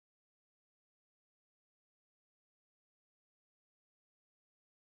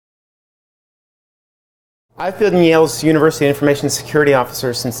I've been Yale's University Information Security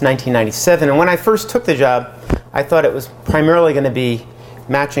Officer since 1997, and when I first took the job, I thought it was primarily going to be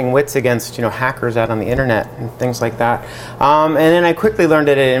matching wits against, hackers out on the internet and things like that. And then I quickly learned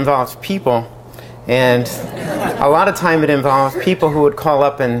that it involves people, and a lot of time it involves people who would call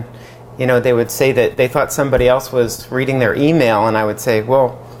up and, they would say that they thought somebody else was reading their email, and I would say,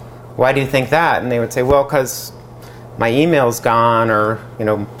 well, why do you think that? And they would say, well, because my email's gone, or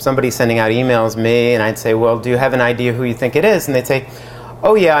somebody's sending out emails me, and I'd say, well, do you have an idea who you think it is? And they'd say,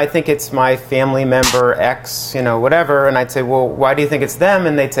 oh yeah, I think it's my family member X, whatever. And I'd say, well, why do you think it's them?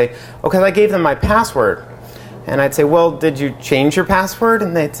 And they'd say, oh, because I gave them my password. And I'd say, well, did you change your password?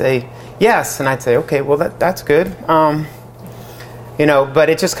 And they'd say, yes. And I'd say, okay, well, that's good. But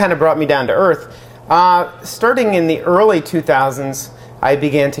it just kind of brought me down to earth. Starting in the early 2000s, I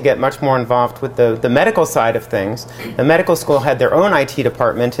began to get much more involved with the medical side of things. The medical school had their own IT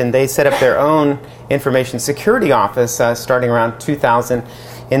department, and they set up their own information security office starting around 2000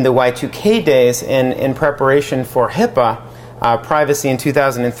 in the Y2K days in preparation for HIPAA privacy in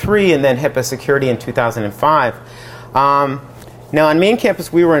 2003, and then HIPAA security in 2005. Now on main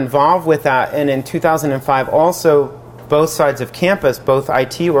campus we were involved with that, and in 2005 also both sides of campus, both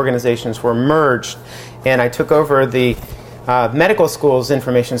IT organizations were merged, and I took over the medical school's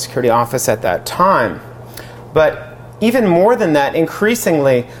information security office at that time. But even more than that,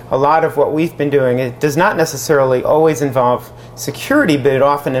 increasingly, a lot of what we've been doing, it does not necessarily always involve security, but it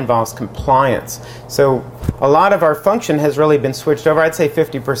often involves compliance. So a lot of our function has really been switched over. I'd say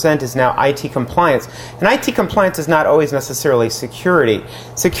 50% is now IT compliance. And IT compliance is not always necessarily security.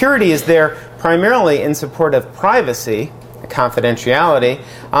 Security is there primarily in support of privacy, confidentiality,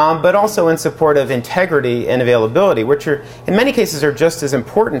 but also in support of integrity and availability, which are in many cases are just as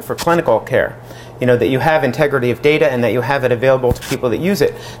important for clinical care. That you have integrity of data and that you have it available to people that use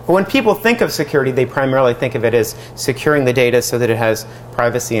it. But when people think of security, they primarily think of it as securing the data so that it has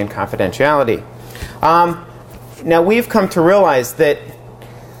privacy and confidentiality. Now we've come to realize that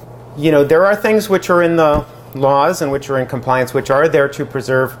there are things which are in the laws and which are in compliance, which are there to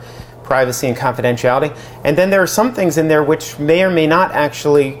preserve privacy and confidentiality, and then there are some things in there which may or may not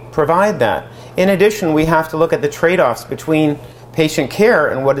actually provide that. In addition, we have to look at the trade-offs between patient care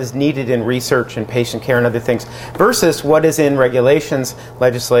and what is needed in research and patient care and other things versus what is in regulations,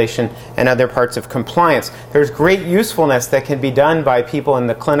 legislation, and other parts of compliance. There's great usefulness that can be done by people in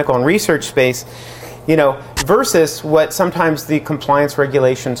the clinical and research space, versus what sometimes the compliance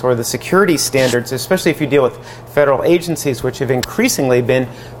regulations or the security standards, especially if you deal with federal agencies, which have increasingly been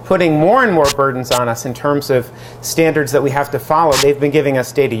putting more and more burdens on us in terms of standards that we have to follow. They've been giving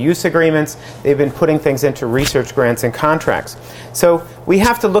us data use agreements. They've been putting things into research grants and contracts. So we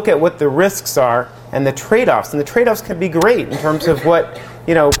have to look at what the risks are and the trade-offs. And the trade-offs can be great in terms of what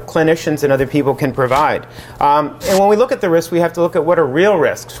clinicians and other people can provide. And when we look at the risks, we have to look at what are real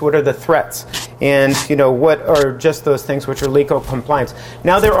risks, what are the threats, and what are just those things which are legal compliance.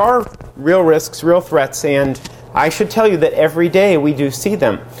 Now there are real risks, real threats, and I should tell you that every day we do see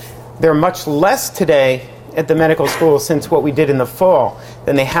them. They're much less today at the medical school since what we did in the fall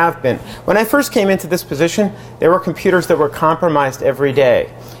than they have been. When I first came into this position, there were computers that were compromised every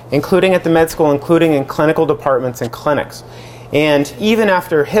day, including at the med school, including in clinical departments and clinics. And even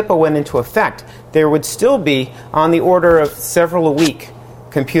after HIPAA went into effect, there would still be on the order of several a week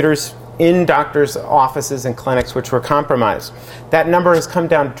computers in doctors' offices and clinics which were compromised. That number has come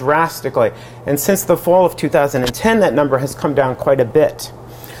down drastically. And since the fall of 2010, that number has come down quite a bit.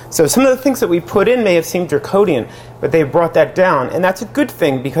 So some of the things that we put in may have seemed draconian, but they've brought that down. And that's a good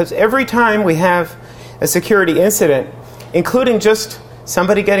thing, because every time we have a security incident, including just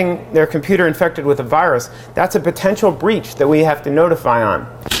somebody getting their computer infected with a virus, that's a potential breach that we have to notify on.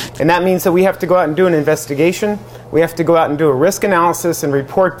 And that means that we have to go out and do an investigation. We have to go out and do a risk analysis and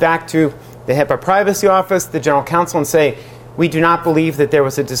report back to the HIPAA Privacy Office, the General Counsel, and say, we do not believe that there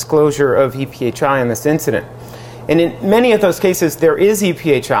was a disclosure of EPHI in this incident. And in many of those cases, there is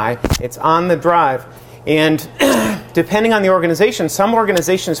EPHI. It's on the drive. And depending on the organization, some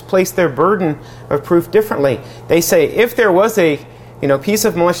organizations place their burden of proof differently. They say, if there was a piece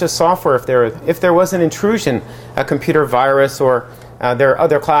of malicious software, if there was an intrusion, a computer virus, or there are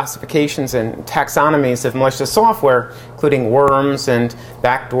other classifications and taxonomies of malicious software, including worms and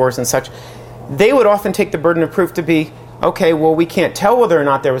backdoors and such, they would often take the burden of proof to be, okay, well, we can't tell whether or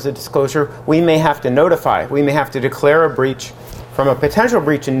not there was a disclosure. We may have to notify. We may have to declare a breach from a potential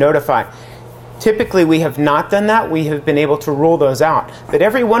breach and notify. Typically, we have not done that. We have been able to rule those out. But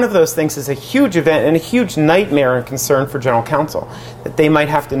every one of those things is a huge event and a huge nightmare and concern for General Counsel, that they might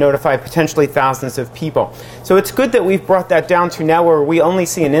have to notify potentially thousands of people. So it's good that we've brought that down to now where we only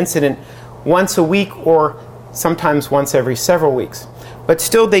see an incident once a week or sometimes once every several weeks. But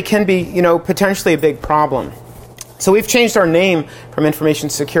still, they can be, potentially a big problem. So we've changed our name from information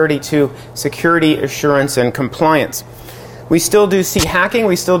security to security assurance and compliance. We still do see hacking.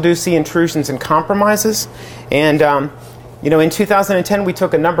 We still do see intrusions and compromises. And, in 2010, we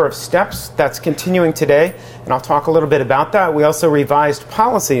took a number of steps. That's continuing today, and I'll talk a little bit about that. We also revised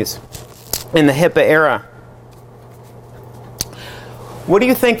policies in the HIPAA era. What do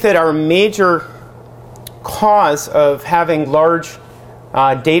you think that our major cause of having large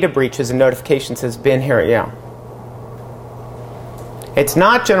data breaches and notifications has been here at Yale? It's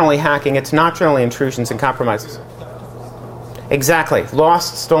not generally hacking. It's not generally intrusions and compromises. Exactly.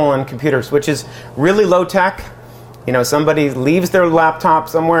 Lost, stolen computers, which is really low tech. Somebody leaves their laptop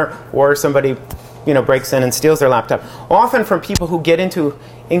somewhere, or somebody, breaks in and steals their laptop. Often from people who get into,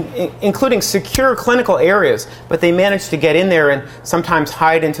 including secure clinical areas, but they manage to get in there and sometimes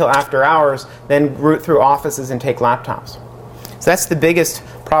hide until after hours, then root through offices and take laptops. So that's the biggest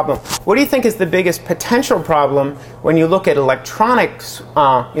problem. What do you think is the biggest potential problem when you look at electronics,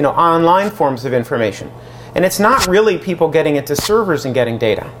 online forms of information? And it's not really people getting into servers and getting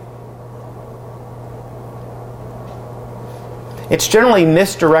data. It's generally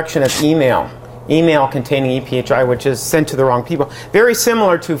misdirection of email containing EPHI, which is sent to the wrong people. Very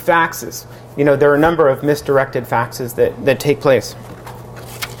similar to faxes. There are a number of misdirected faxes that take place.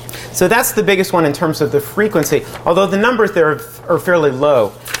 So that's the biggest one in terms of the frequency, although the numbers there are fairly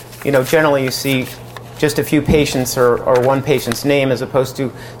low. Generally you see just a few patients or one patient's name as opposed to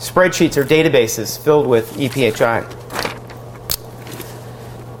spreadsheets or databases filled with EPHI.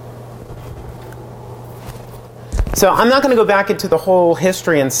 So I'm not going to go back into the whole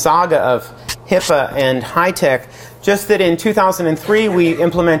history and saga of HIPAA and high tech, just that in 2003 we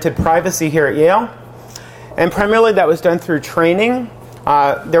implemented privacy here at Yale, and primarily that was done through training.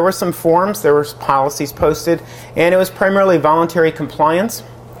 There were some forms, there were policies posted, and it was primarily voluntary compliance.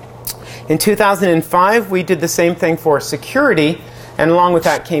 In 2005 we did the same thing for security, and along with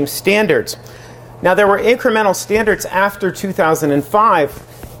that came standards. Now there were incremental standards after 2005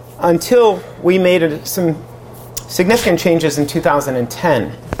 until we made some significant changes in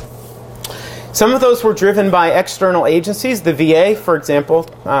 2010. Some of those were driven by external agencies. The VA, for example,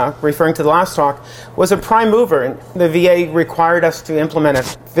 referring to the last talk, was a prime mover. And the VA required us to implement a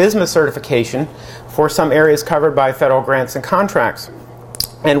VISMA certification for some areas covered by federal grants and contracts.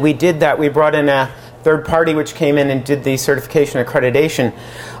 And we did that. We brought in a third party which came in and did the certification accreditation.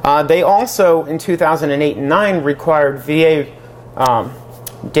 They also, in 2008 and 2009, required VA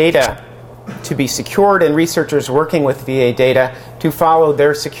data to be secured, and researchers working with VA data to follow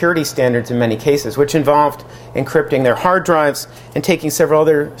their security standards in many cases, which involved encrypting their hard drives and taking several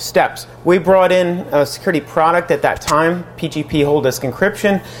other steps. We brought in a security product at that time, PGP whole disk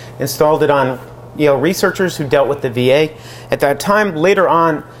encryption, installed it on Yale researchers who dealt with the VA at that time. Later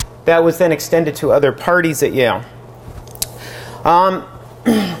on, that was then extended to other parties at Yale.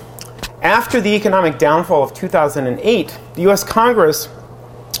 After the economic downfall of 2008, the US Congress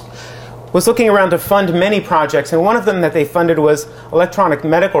was looking around to fund many projects, and one of them that they funded was electronic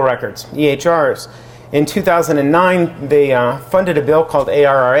medical records, EHRs. In 2009, they funded a bill called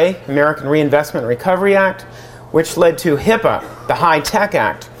ARRA, American Reinvestment and Recovery Act, which led to HIPAA, the High Tech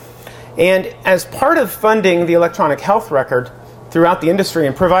Act. And as part of funding the electronic health record throughout the industry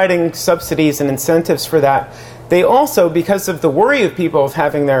and providing subsidies and incentives for that, they also, because of the worry of people of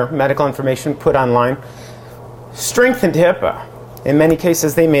having their medical information put online, strengthened HIPAA. In many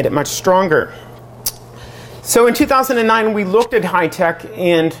cases, they made it much stronger. So in 2009, we looked at high tech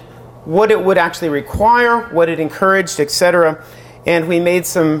and what it would actually require, what it encouraged, etc. And we made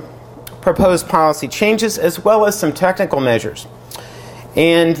some proposed policy changes as well as some technical measures.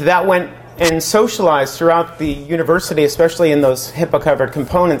 And that went and socialized throughout the university, especially in those HIPAA-covered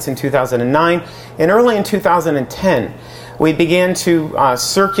components in 2009. And early in 2010, we began to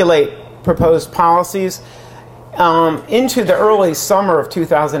circulate proposed policies into the early summer of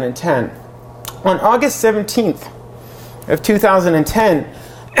 2010. On August 17th of 2010,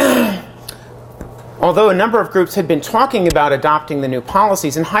 although a number of groups had been talking about adopting the new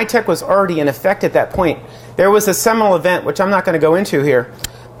policies, and high tech was already in effect at that point, there was a seminal event, which I'm not going to go into here,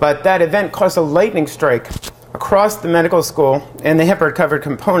 but that event caused a lightning strike across the medical school and the HIPAA-covered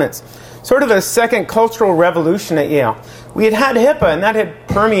components. Sort of a second cultural revolution at Yale. We had had HIPAA, and that had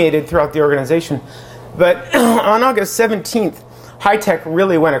permeated throughout the organization. But on August 17th, high tech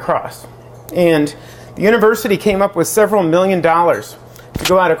really went across. And the university came up with several $1 million to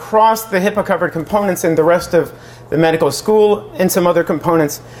go out across the HIPAA-covered components and the rest of the medical school and some other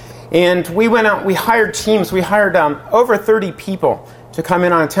components. And we went out, we hired teams, we hired over 30 people to come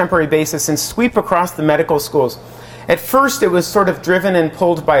in on a temporary basis and sweep across the medical schools. At first, it was sort of driven and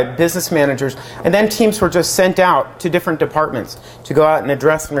pulled by business managers, and then teams were just sent out to different departments to go out and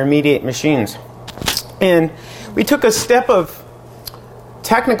address and remediate machines. And we took a step of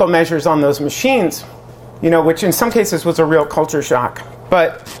technical measures on those machines, which in some cases was a real culture shock.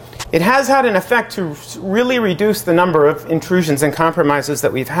 But it has had an effect to really reduce the number of intrusions and compromises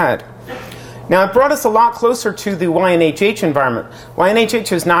that we've had. Now, it brought us a lot closer to the YNHH environment. YNHH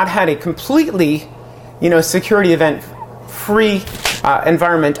has not had a completely, security event-free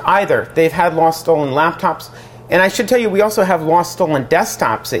environment either. They've had lost stolen laptops. And I should tell you, we also have lost stolen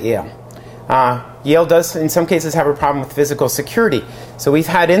desktops at Yale. Yale does, in some cases, have a problem with physical security. So we've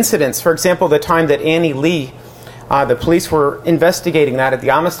had incidents. For example, the time that Annie Lee, the police were investigating that at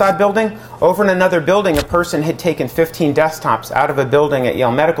the Amistad building. Over in another building, a person had taken 15 desktops out of a building at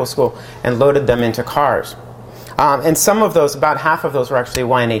Yale Medical School and loaded them into cars. And some of those, about half of those, were actually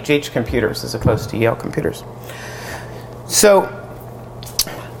YNHH computers as opposed to Yale computers. So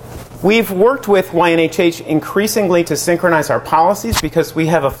we've worked with YNHH increasingly to synchronize our policies because we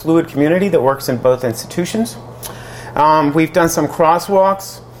have a fluid community that works in both institutions. We've done some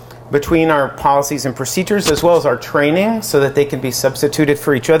crosswalks between our policies and procedures as well as our training so that they can be substituted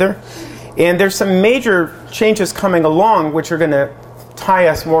for each other. And there's some major changes coming along which are going to tie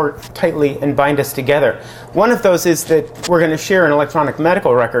us more tightly and bind us together. One of those is that we're going to share an electronic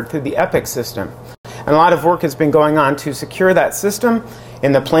medical record through the EPIC system. And a lot of work has been going on to secure that system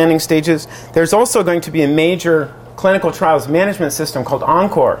in the planning stages. There's also going to be a major clinical trials management system called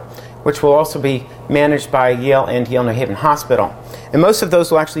Encore, which will also be managed by Yale and Yale New Haven Hospital. And most of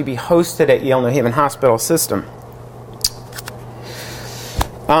those will actually be hosted at Yale New Haven Hospital system.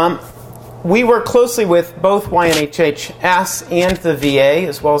 We work closely with both YNHHS and the VA,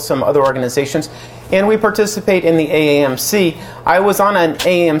 as well as some other organizations, and we participate in the AAMC. I was on an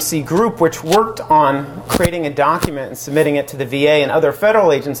AAMC group which worked on creating a document and submitting it to the VA and other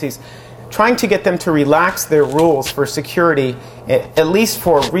federal agencies, trying to get them to relax their rules for security, at least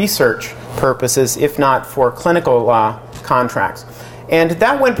for research purposes, if not for clinical contracts. And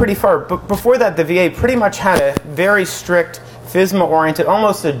that went pretty far. But before that, the VA pretty much had a very strict FISMA-oriented,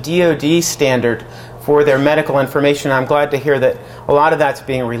 almost a DoD standard for their medical information. I'm glad to hear that a lot of that's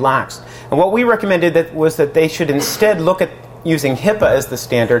being relaxed. And what we recommended was that they should instead look at using HIPAA as the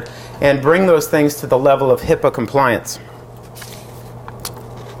standard and bring those things to the level of HIPAA compliance.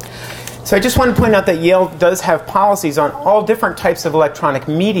 So I just want to point out that Yale does have policies on all different types of electronic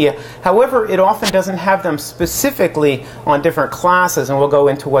media. However, it often doesn't have them specifically on different classes, and we'll go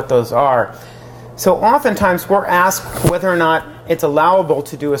into what those are. So oftentimes we're asked whether or not it's allowable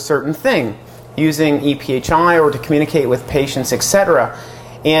to do a certain thing using EPHI or to communicate with patients, etc.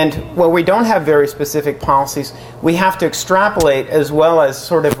 And while we don't have very specific policies, we have to extrapolate as well as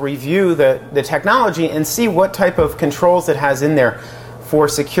sort of review the technology and see what type of controls it has in there for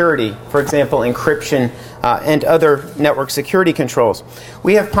security, for example, encryption and other network security controls.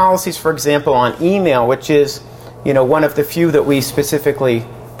 We have policies, for example, on email, which is one of the few that we specifically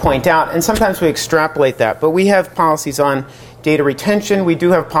point out, and sometimes we extrapolate that. But we have policies on data retention. We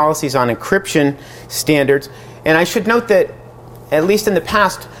do have policies on encryption standards. And I should note that, at least in the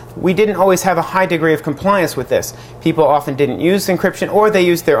past, we didn't always have a high degree of compliance with this. People often didn't use encryption, or they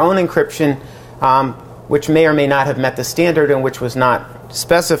used their own encryption, which may or may not have met the standard and which was not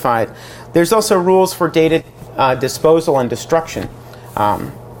specified. There's also rules for data disposal and destruction,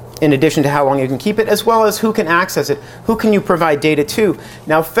 in addition to how long you can keep it, as well as who can access it, who can you provide data to.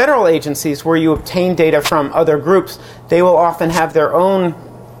 Now, federal agencies where you obtain data from other groups, they will often have their own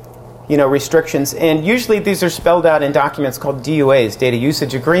restrictions, and usually these are spelled out in documents called DUAs, data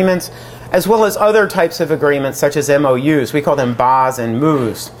usage agreements, as well as other types of agreements such as MOUs. We call them BAs and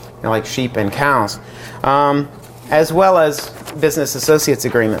MOUs, like sheep and cows, as well as business associates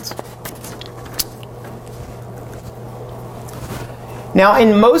agreements. Now,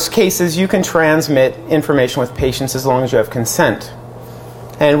 in most cases, you can transmit information with patients as long as you have consent.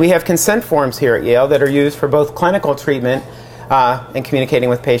 And we have consent forms here at Yale that are used for both clinical treatment and communicating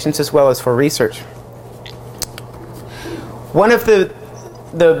with patients, as well as for research. One of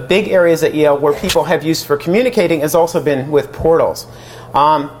the big areas at Yale where people have used for communicating has also been with portals.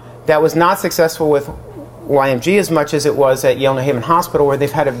 That was not successful with YMG as much as it was at Yale New Haven Hospital, where they've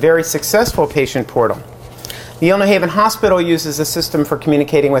had a very successful patient portal. The Yale New Haven Hospital uses a system for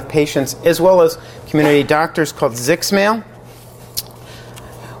communicating with patients as well as community doctors called Zixmail.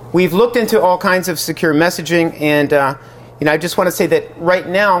 We've looked into all kinds of secure messaging, and I just want to say that right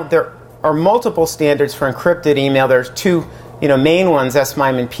now there are multiple standards for encrypted email. There's two main ones,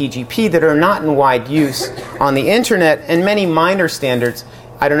 SMIME and PGP, that are not in wide use on the internet, and many minor standards.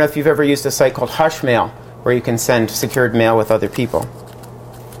 I don't know if you've ever used a site called Hushmail, where you can send secured mail with other people.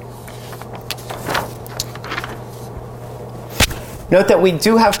 Note that we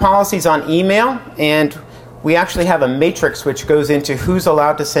do have policies on email, and we actually have a matrix which goes into who's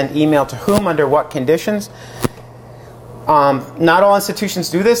allowed to send email to whom under what conditions. Not all institutions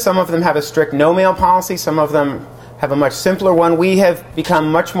do this. Some of them have a strict no-mail policy. Some of them have a much simpler one. We have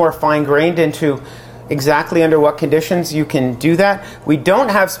become much more fine-grained into exactly under what conditions you can do that. We don't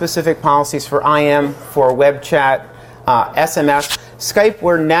have specific policies for IM, for web chat, SMS. Skype,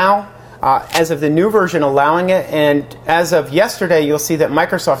 we're now, as of the new version, allowing it. And as of yesterday, you'll see that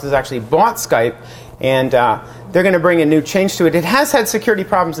Microsoft has actually bought Skype, and they're going to bring a new change to it. It has had security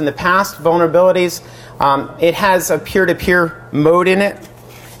problems in the past, vulnerabilities. It has a peer-to-peer mode in it.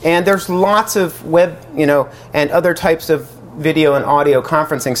 And there's lots of web, and other types of video and audio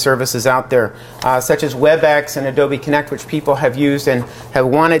conferencing services out there, such as WebEx and Adobe Connect, which people have used and have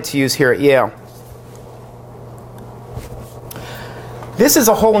wanted to use here at Yale. This is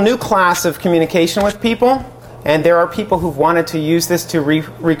a whole new class of communication with people, and there are people who've wanted to use this to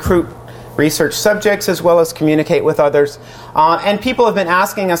recruit research subjects as well as communicate with others. And people have been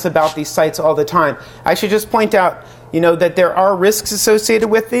asking us about these sites all the time. I should just point out, that there are risks associated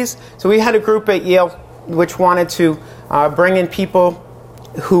with these. So we had a group at Yale which wanted to bring in people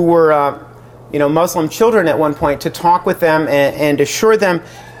who were, Muslim children at one point to talk with them and assure them.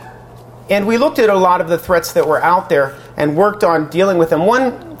 And we looked at a lot of the threats that were out there and worked on dealing with them.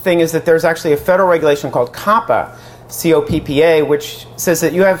 One thing is that there's actually a federal regulation called COPPA, C-O-P-P-A, which says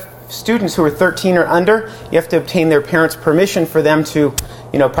that you have students who are 13 or under, you have to obtain their parents' permission for them to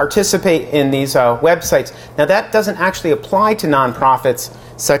participate in these websites. Now that doesn't actually apply to nonprofits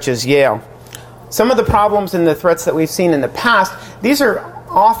such as Yale. Some of the problems and the threats that we've seen in the past, these are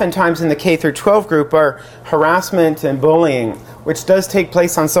oftentimes in the K through 12 group, are harassment and bullying, which does take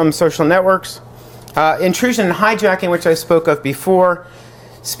place on some social networks. Intrusion and hijacking, which I spoke of before.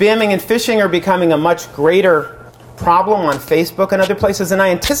 Spamming and phishing are becoming a much greater problem on Facebook and other places, and I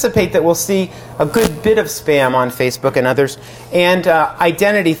anticipate that we'll see a good bit of spam on Facebook and others. And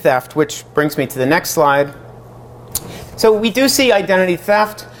identity theft, which brings me to the next slide. So we do see identity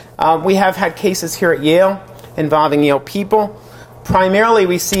theft. We have had cases here at Yale involving Yale people. Primarily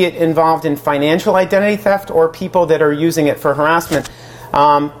we see it involved in financial identity theft or people that are using it for harassment.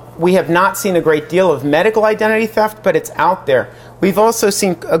 We have not seen a great deal of medical identity theft, but it's out there. We've also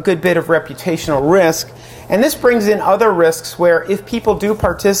seen a good bit of reputational risk. And this brings in other risks where if people do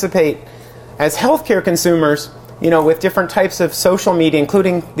participate as healthcare consumers, with different types of social media,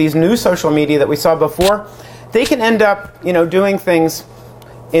 including these new social media that we saw before, they can end up, doing things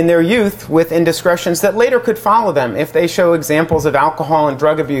in their youth with indiscretions that later could follow them if they show examples of alcohol and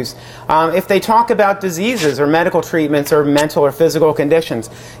drug abuse, if they talk about diseases or medical treatments or mental or physical conditions.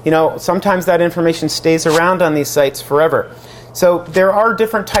 Sometimes that information stays around on these sites forever. So there are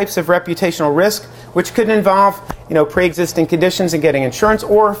different types of reputational risk which could involve, pre-existing conditions and getting insurance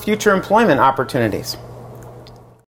or future employment opportunities.